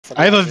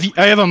I have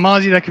a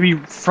Mozzie that could be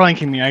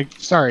flanking me.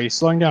 Sorry,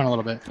 slowing down a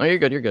little bit. Oh, you're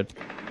good. You're good.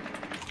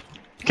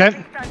 Okay.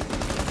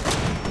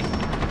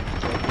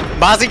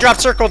 Mozzie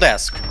dropped circle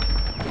desk.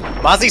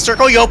 Mozzie,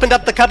 circle. You opened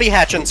up the cubby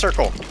hatch in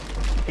circle.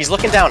 He's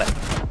looking down it.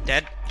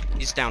 Dead.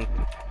 He's down.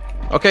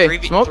 Okay.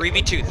 3v2.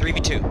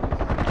 3v2.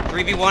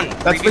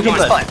 3v1. That's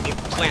 3v1.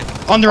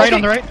 Plant. On the right.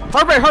 On the right.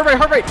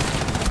 Heart rate.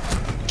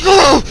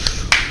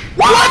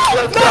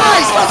 What?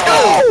 Nice. Let's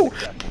go.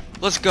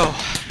 Let's go.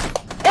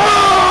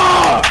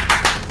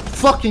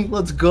 Fucking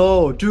let's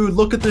go, dude.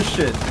 Look at this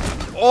shit.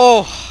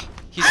 Oh,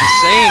 he's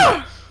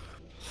insane.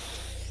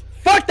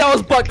 Fuck, that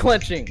was butt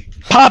clenching.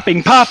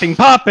 Popping.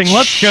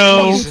 Let's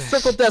go.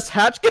 Circle desk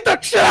hatch. Get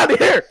that shit out of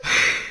here.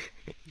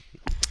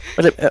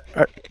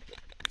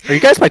 Are you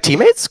guys my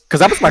teammates? Because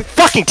that was my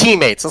fucking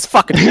teammates. Let's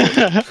fucking.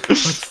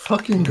 Let's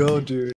fucking go, dude.